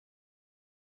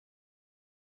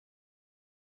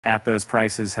Aptos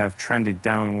prices have trended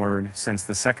downward since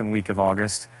the second week of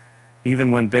August,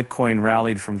 even when Bitcoin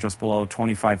rallied from just below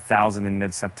 25,000 in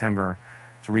mid-September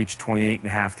to reach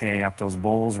 28.5K. Aptos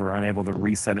bulls were unable to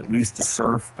reset at least to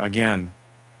surf again.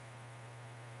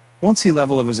 Once he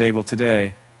level was able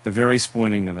today, the very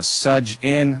pointing of a surge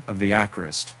in of the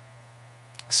Acrest.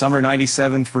 Summer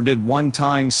 97 did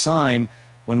one-time sign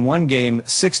when one game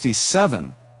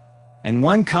 67 and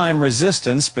one-time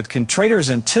resistance, but can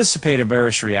traders anticipate a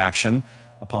bearish reaction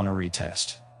upon a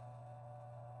retest?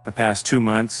 The past 2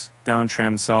 months,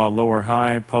 downtrend saw a lower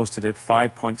high posted at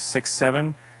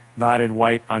 5.67, dotted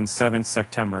white on 7th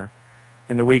September.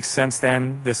 In the weeks since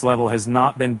then, this level has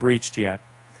not been breached yet.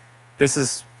 This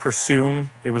is presumed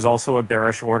it was also a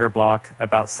bearish order block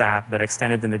about SAP that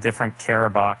extended in a different Kara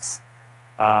box,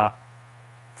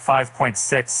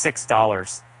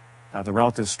 $5.66. The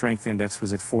relative strength index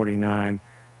was at 49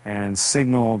 and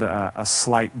signaled a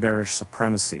slight bearish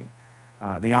supremacy.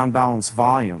 The on-balance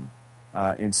volume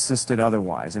insisted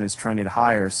otherwise and has trended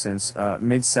higher since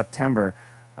mid-September.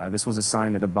 This was a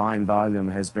sign that the buying volume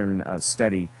has been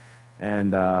steady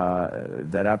and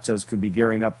that Aptos could be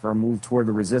gearing up for a move toward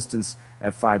the resistance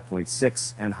at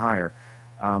 5.6 and higher.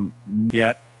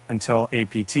 Yet, until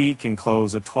APT can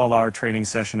close a 12-hour trading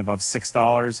session above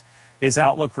 $6, his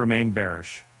outlook remained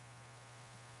bearish.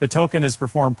 The token has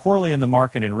performed poorly in the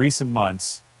market in recent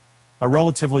months. A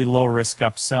relatively low-risk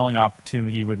upselling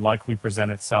opportunity would likely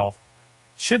present itself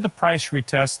should the price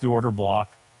retest the order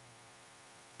block.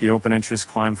 The open interest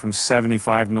climbed from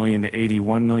 75 million to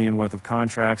 81 million worth of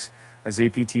contracts as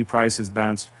APT prices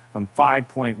bounced from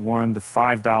 5.1 to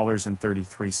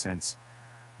 $5.33.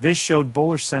 This showed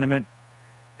bullish sentiment,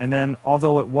 and then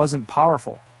although it wasn't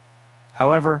powerful,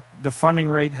 however, the funding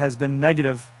rate has been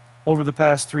negative over the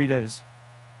past 3 days.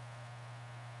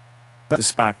 The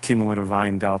spot cumulative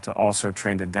volume delta also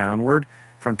trended downward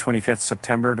from 25th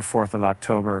September to 4th of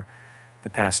October. The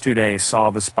past 2 days saw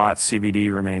the spot CBD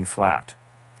remain flat.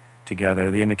 Together,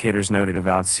 the indicators noted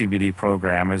about CBD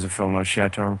program as a film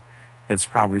chateau. It's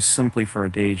probably simply for a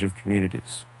gauge of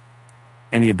communities.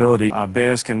 And the ability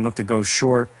bears can look to go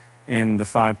short in the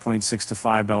 5.6 to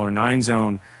 $5.09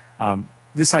 zone.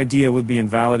 This idea would be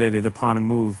invalidated upon a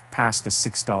move past the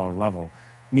 $6 level.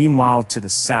 Meanwhile, to the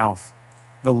south,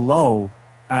 the low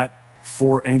at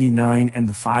 $4.89 and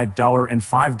the $5 and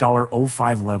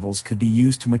 $5.05 levels could be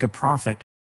used to make a profit.